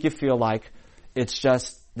should make you feel like it's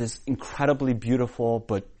just this incredibly beautiful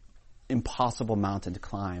but impossible mountain to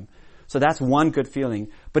climb. So that's one good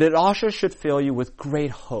feeling. But it also should fill you with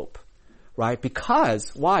great hope, right?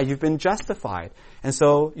 Because, why? You've been justified. And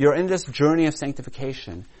so you're in this journey of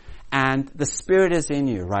sanctification. And the Spirit is in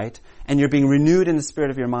you, right? And you're being renewed in the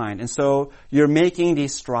spirit of your mind. And so you're making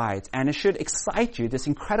these strides. And it should excite you, this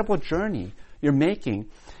incredible journey you're making.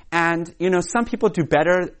 And, some people do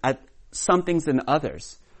better at some things than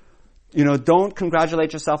others. Don't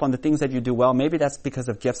congratulate yourself on the things that you do well. Maybe that's because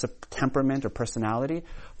of gifts of temperament or personality.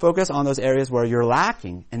 Focus on those areas where you're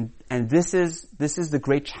lacking. And this is the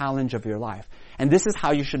great challenge of your life. And this is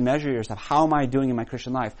how you should measure yourself. How am I doing in my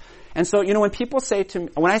Christian life? And so,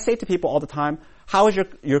 when I say to people all the time, how is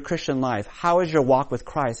your Christian life? How is your walk with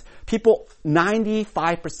Christ? People,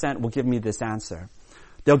 95% will give me this answer.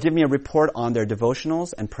 They'll give me a report on their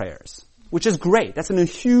devotionals and prayers, which is great. That's a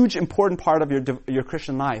huge, important part of your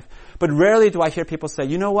Christian life. But rarely do I hear people say,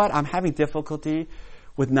 you know what, I'm having difficulty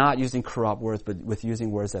with not using corrupt words, but with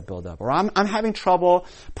using words that build up. Or I'm having trouble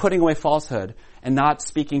putting away falsehood and not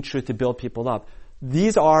speaking truth to build people up.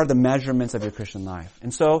 These are the measurements of your Christian life.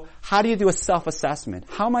 And so, how do you do a self-assessment?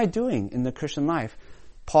 How am I doing in the Christian life?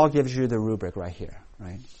 Paul gives you the rubric right here,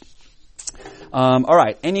 right? All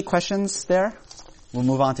right, any questions there? We'll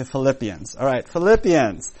move on to Philippians. All right,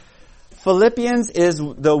 Philippians. Philippians is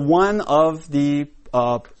the one of the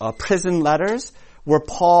prison letters where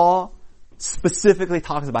Paul specifically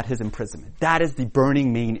talks about his imprisonment. That is the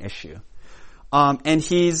burning main issue. And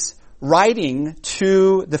he's writing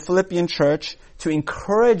to the Philippian church to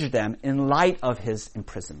encourage them in light of his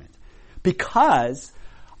imprisonment. Because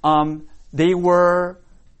it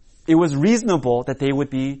was reasonable that they would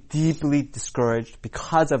be deeply discouraged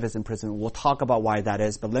because of his imprisonment. We'll talk about why that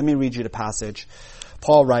is, but let me read you the passage.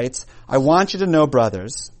 Paul writes, I want you to know,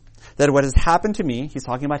 brothers, that what has happened to me, he's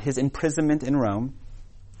talking about his imprisonment in Rome,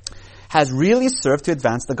 has really served to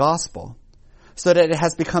advance the gospel, so that it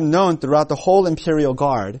has become known throughout the whole imperial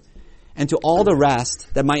guard and to all the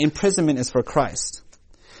rest that my imprisonment is for Christ.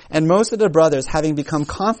 And most of the brothers, having become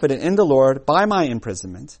confident in the Lord by my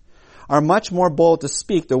imprisonment, are much more bold to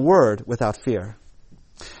speak the word without fear.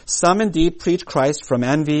 Some indeed preach Christ from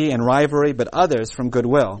envy and rivalry, but others from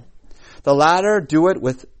goodwill. The latter do it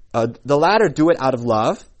out of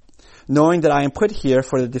love, knowing that I am put here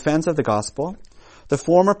for the defense of the gospel. The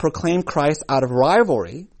former proclaim Christ out of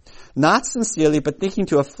rivalry, not sincerely, but thinking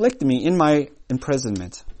to afflict me in my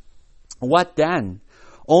imprisonment. What then?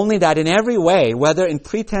 Only that in every way, whether in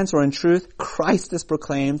pretense or in truth, Christ is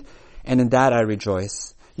proclaimed, and in that I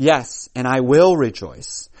rejoice. Yes, and I will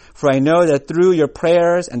rejoice. For I know that through your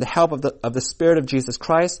prayers and the help of the Spirit of Jesus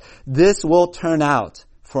Christ, this will turn out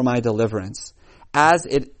for my deliverance, as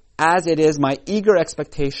it is my eager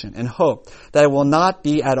expectation and hope that I will not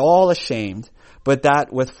be at all ashamed, but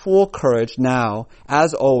that with full courage now,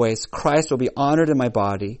 as always, Christ will be honored in my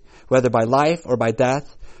body, whether by life or by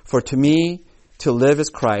death. For to me, to live is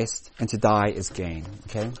Christ, and to die is gain.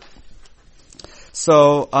 Okay?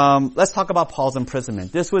 So, let's talk about Paul's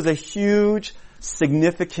imprisonment. This was a huge,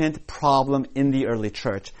 significant problem in the early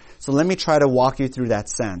church. So let me try to walk you through that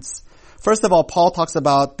sense. First of all, Paul talks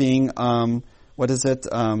about being,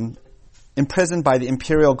 imprisoned by the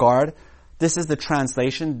imperial guard. This is the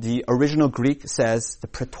translation. The original Greek says the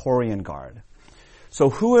Praetorian Guard. So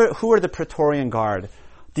who are the Praetorian Guard?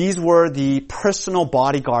 These were the personal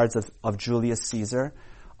bodyguards of Julius Caesar.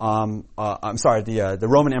 The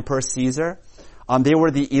Roman Emperor Caesar. They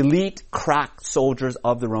were the elite crack soldiers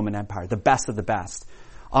of the Roman Empire, the best of the best.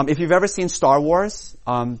 If you've ever seen Star Wars,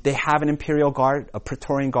 they have an imperial guard, a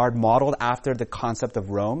Praetorian guard modeled after the concept of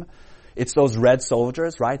Rome. It's those red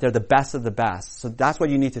soldiers, right? They're the best of the best. So that's what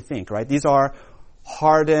you need to think, right? These are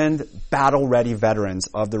hardened, battle-ready veterans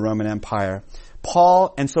of the Roman Empire.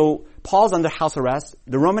 Paul's under house arrest.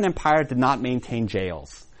 The Roman Empire did not maintain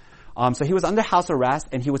jails. So he was under house arrest,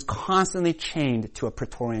 and he was constantly chained to a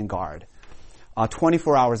Praetorian guard,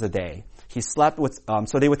 24 hours a day. He slept with,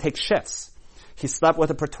 so they would take shifts. He slept with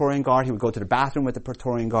a Praetorian guard. He would go to the bathroom with the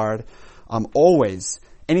Praetorian guard. Always.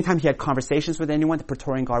 Anytime he had conversations with anyone, the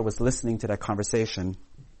Praetorian guard was listening to that conversation.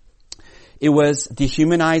 It was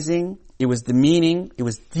dehumanizing. It was demeaning. It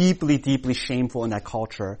was deeply, deeply shameful in that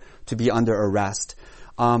culture to be under arrest.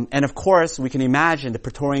 And of course, we can imagine the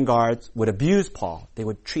Praetorian guards would abuse Paul. They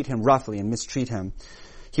would treat him roughly and mistreat him.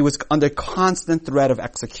 He was under constant threat of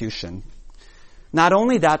execution. Not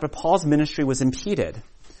only that, but Paul's ministry was impeded.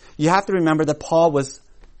 You have to remember that Paul was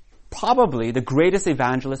probably the greatest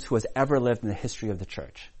evangelist who has ever lived in the history of the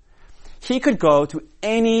church. He could go to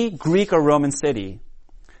any Greek or Roman city,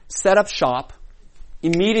 set up shop,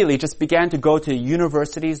 immediately just began to go to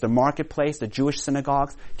universities, the marketplace, the Jewish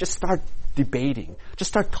synagogues, just start debating,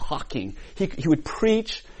 just start talking. He would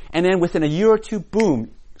preach, and then within a year or two,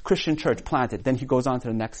 boom, Christian church planted. Then he goes on to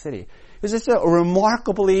the next city. He was just a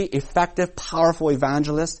remarkably effective, powerful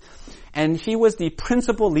evangelist. And he was the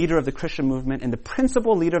principal leader of the Christian movement, and the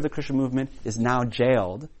principal leader of the Christian movement is now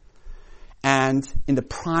jailed and in the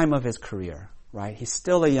prime of his career, right? He's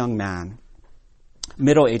still a young man,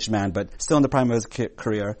 middle-aged man, but still in the prime of his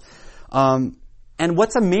career. And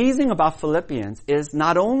what's amazing about Philippians is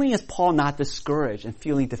not only is Paul not discouraged and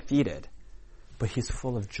feeling defeated, but he's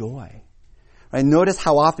full of joy. Right? Notice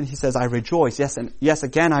how often he says, I rejoice. Yes, and yes,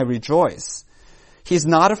 again, I rejoice. He's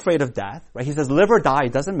not afraid of death, right? He says, live or die,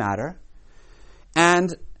 it doesn't matter.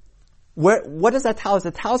 And what does that tell us?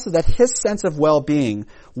 It tells us that his sense of well-being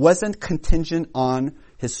wasn't contingent on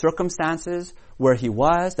his circumstances, where he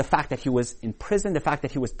was, the fact that he was in prison, the fact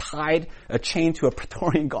that he was tied, chained to a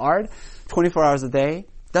Praetorian guard 24 hours a day.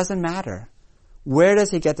 Doesn't matter. Where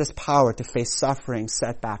does he get this power to face suffering,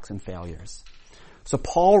 setbacks, and failures? So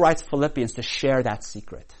Paul writes Philippians to share that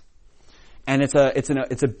secret. And it's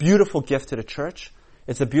a beautiful gift to the church.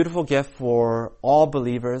 It's a beautiful gift for all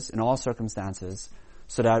believers in all circumstances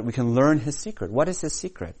so that we can learn his secret. What is his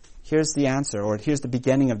secret? Here's the answer, or here's the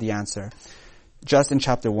beginning of the answer. Just in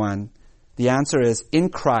chapter 1, the answer is, in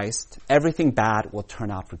Christ, everything bad will turn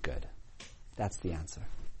out for good. That's the answer.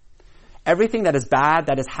 Everything that is bad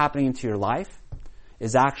that is happening into your life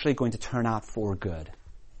is actually going to turn out for good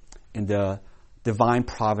in the divine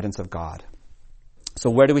providence of God. So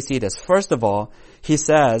where do we see this? First of all, he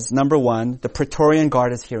says, number one, the Praetorian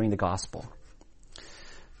guard is hearing the gospel.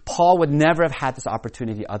 Paul would never have had this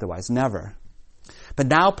opportunity otherwise, never. But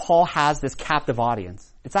now Paul has this captive audience.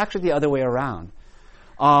 It's actually the other way around.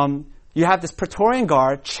 You have this Praetorian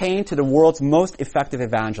guard chained to the world's most effective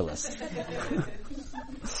evangelist.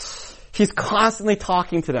 He's constantly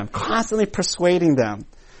talking to them, constantly persuading them.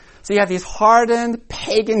 So you have these hardened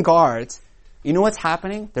pagan guards. You know what's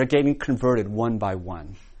happening? They're getting converted one by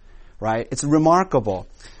one, right? It's remarkable.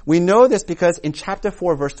 We know this because in chapter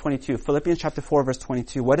 4, verse 22, Philippians chapter 4, verse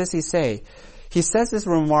 22, what does he say? He says this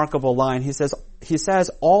remarkable line. He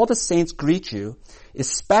says, all the saints greet you,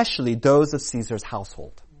 especially those of Caesar's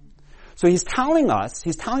household. So he's telling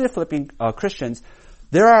the Philippian Christians,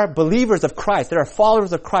 there are believers of Christ, there are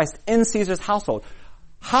followers of Christ in Caesar's household.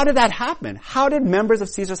 How did that happen? How did members of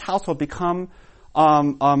Caesar's household become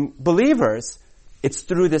believers? It's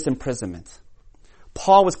through this imprisonment.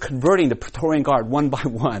 Paul was converting the Praetorian guard one by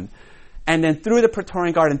one. And then through the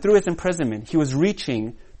Praetorian guard and through his imprisonment, he was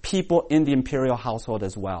reaching people in the imperial household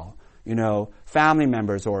as well. You know, family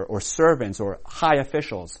members or servants or high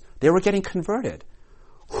officials. They were getting converted.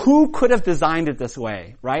 Who could have designed it this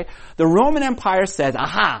way, right? The Roman Empire said,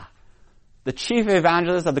 aha, the chief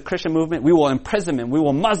evangelist of the Christian movement, we will imprison him, we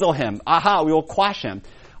will muzzle him, aha, we will quash him.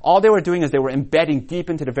 All they were doing is they were embedding deep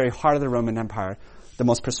into the very heart of the Roman Empire the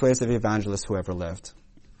most persuasive evangelist who ever lived.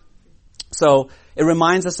 So it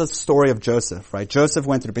reminds us of the story of Joseph, right? Joseph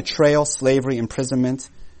went through betrayal, slavery, imprisonment,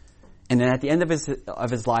 and then at the end of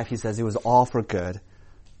his life, he says it was all for good,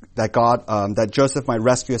 that Joseph might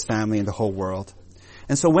rescue his family and the whole world.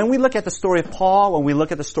 And so when we look at the story of Paul, when we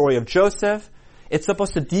look at the story of Joseph, it's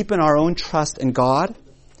supposed to deepen our own trust in God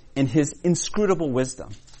and his inscrutable wisdom.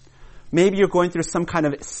 Maybe you're going through some kind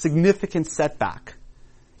of significant setback.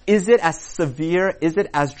 Is it as severe? Is it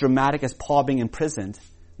as dramatic as Paul being imprisoned?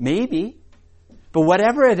 Maybe. But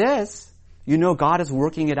whatever it is, you know God is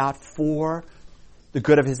working it out for the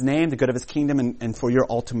good of his name, the good of his kingdom, and for your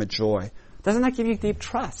ultimate joy. Doesn't that give you deep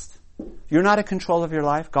trust? You're not in control of your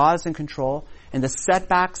life. God is in control. And the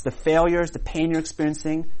setbacks, the failures, the pain you're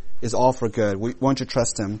experiencing is all for good. We want you to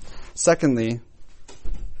trust him. Secondly,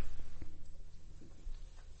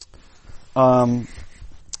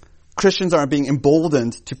 Christians are being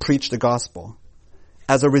emboldened to preach the gospel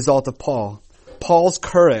as a result of Paul. Paul's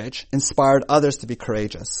courage inspired others to be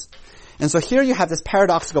courageous. And so here you have this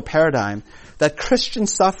paradoxical paradigm that Christian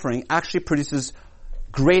suffering actually produces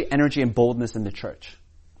great energy and boldness in the church.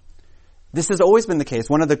 This has always been the case.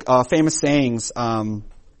 One of the famous sayings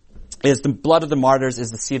is the blood of the martyrs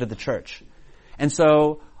is the seed of the church. And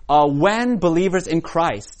so when believers in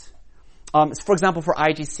Christ, for example, for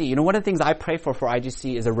IGC, one of the things I pray for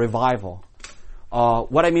IGC is a revival.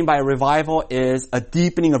 What I mean by a revival is a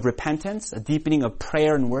deepening of repentance, a deepening of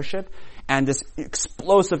prayer and worship, and this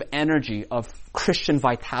explosive energy of Christian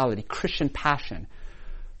vitality, Christian passion.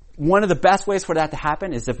 One of the best ways for that to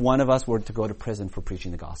happen is if one of us were to go to prison for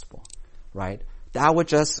preaching the gospel, right? That would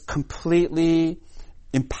just completely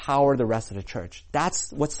empower the rest of the church.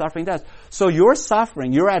 That's what suffering does. So your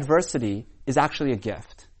suffering, your adversity is actually a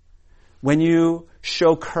gift. When you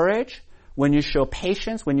show courage, when you show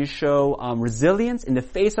patience, when you show resilience in the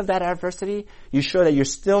face of that adversity, you show that you're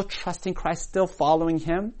still trusting Christ, still following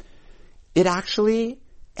him. It actually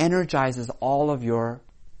energizes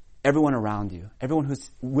everyone around you, everyone who's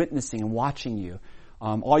witnessing and watching you,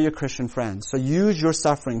 all your Christian friends. So use your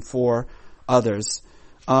suffering for others.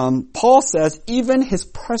 Paul says even his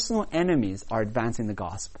personal enemies are advancing the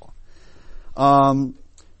gospel.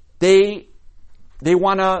 They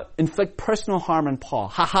want to inflict personal harm on Paul.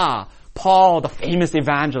 Paul, the famous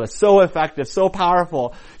evangelist, so effective, so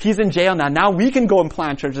powerful. He's in jail now. Now we can go and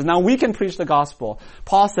plant churches. Now we can preach the gospel.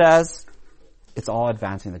 Paul says it's all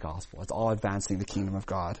advancing the gospel. It's all advancing the kingdom of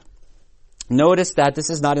God. Notice that this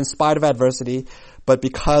is not in spite of adversity, but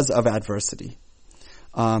because of adversity.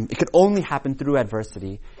 It could only happen through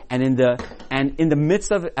adversity. And in the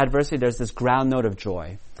midst of adversity, there's this ground note of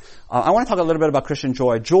joy. I want to talk a little bit about Christian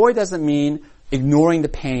joy. Joy doesn't mean ignoring the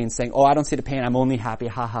pain, saying, I don't see the pain, I'm only happy,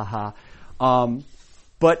 ha ha ha.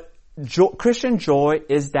 But Christian joy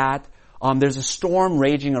is that there's a storm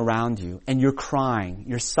raging around you, and you're crying,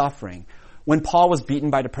 you're suffering. When Paul was beaten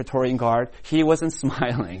by the Praetorian Guard, he wasn't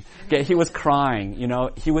smiling. Okay? He was crying,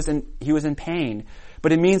 he was in pain.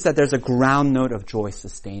 But it means that there's a ground note of joy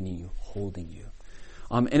sustaining you, holding you.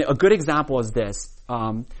 And a good example is this.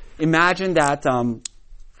 Imagine that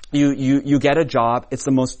you get a job. It's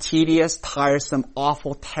the most tedious, tiresome,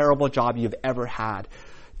 awful, terrible job you've ever had.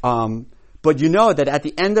 But you know that at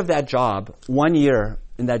the end of that job, 1 year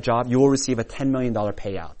in that job, you will receive a $10 million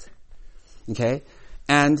payout. Okay?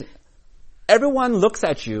 And everyone looks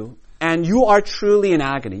at you, and you are truly in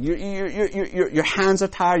agony. Your hands are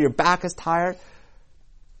tired, your back is tired,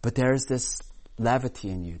 but there's this levity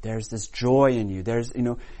in you. There's this joy in you.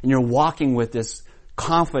 And you're walking with this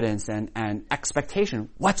confidence and expectation.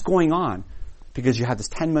 What's going on? Because you have this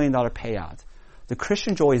 $10 million payout. The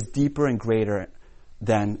Christian joy is deeper and greater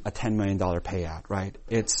than a $10 million payout, right?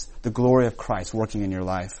 It's the glory of Christ working in your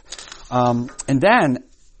life. And then,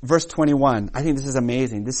 verse 21, I think this is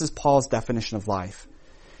amazing. This is Paul's definition of life.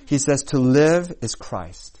 He says, to live is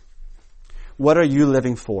Christ. What are you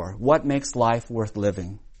living for? What makes life worth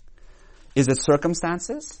living? Is it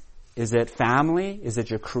circumstances? Is it family? Is it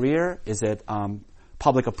your career? Is it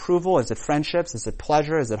public approval? Is it friendships? Is it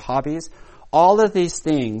pleasure? Is it hobbies? All of these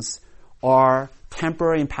things are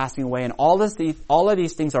temporary and passing away, and all of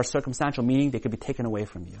these things are circumstantial, meaning they could be taken away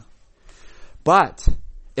from you. But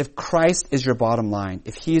if Christ is your bottom line,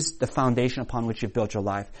 if He's the foundation upon which you've built your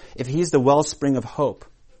life, if He's the wellspring of hope,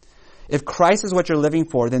 if Christ is what you're living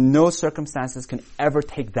for, then no circumstances can ever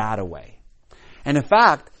take that away. And in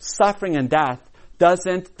fact, suffering and death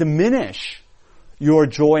doesn't diminish your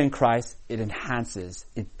joy in Christ. It enhances,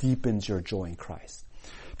 it deepens your joy in Christ.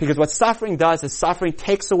 Because what suffering does is suffering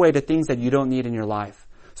takes away the things that you don't need in your life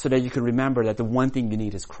so that you can remember that the one thing you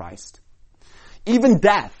need is Christ. Even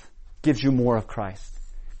death gives you more of Christ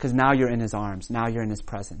because now you're in His arms. Now you're in His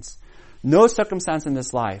presence. No circumstance in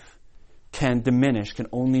this life can diminish, can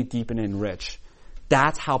only deepen and enrich.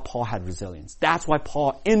 That's how Paul had resilience. That's why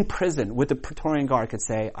Paul, in prison with the Praetorian Guard, could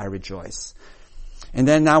say, I rejoice. And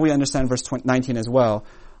then now we understand verse 19 as well.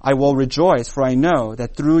 I will rejoice, for I know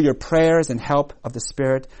that through your prayers and help of the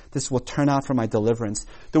Spirit, this will turn out for my deliverance.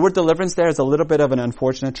 The word deliverance there is a little bit of an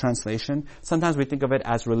unfortunate translation. Sometimes we think of it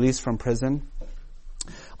as release from prison.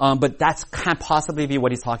 But that can't possibly be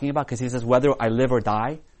what he's talking about, because he says, whether I live or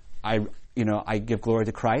die, I give glory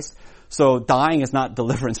to Christ. So dying is not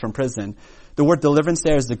deliverance from prison. The word deliverance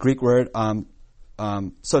there is the Greek word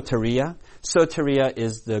soteria. Soteria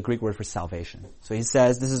is the Greek word for salvation. So he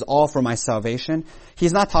says, this is all for my salvation.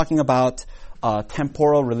 He's not talking about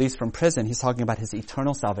temporal release from prison. He's talking about his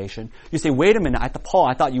eternal salvation. You say, wait a minute, Paul,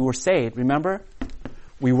 I thought you were saved. Remember?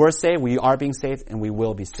 We were saved, we are being saved, and we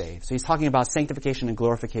will be saved. So he's talking about sanctification and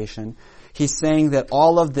glorification. He's saying that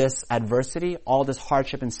all of this adversity, all this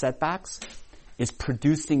hardship and setbacks is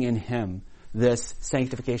producing in him this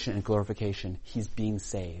sanctification and glorification. He's being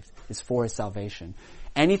saved. It's for his salvation.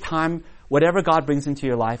 Anytime, whatever God brings into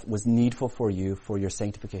your life was needful for you for your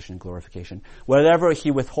sanctification and glorification. Whatever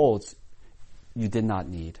he withholds, you did not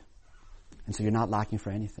need. And so you're not lacking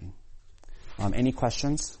for anything. Any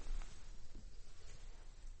questions?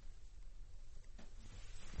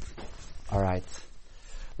 All right.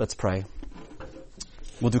 Let's pray.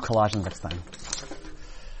 We'll do Colossians next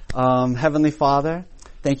time. Heavenly Father,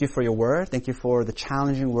 thank you for your word. Thank you for the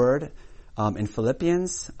challenging word in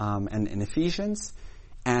Philippians and in Ephesians.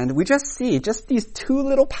 And we just see, just these two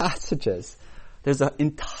little passages, there's an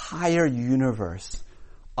entire universe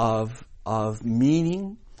of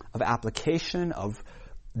meaning, of application, of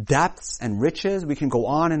depths and riches. We can go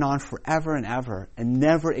on and on forever and ever and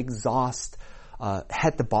never exhaust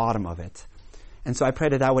hit the bottom of it. And so I pray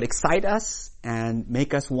that would excite us and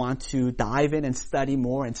make us want to dive in and study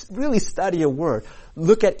more and really study a word.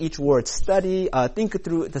 Look at each word. Study, think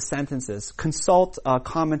through the sentences. Consult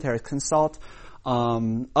commentaries. Consult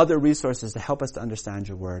other resources to help us to understand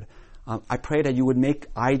your word. I pray that you would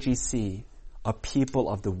make IGC a people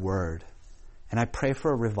of the word. And I pray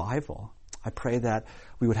for a revival. I pray that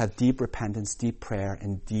we would have deep repentance, deep prayer,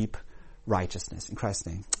 and deep righteousness. In Christ's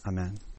name, amen.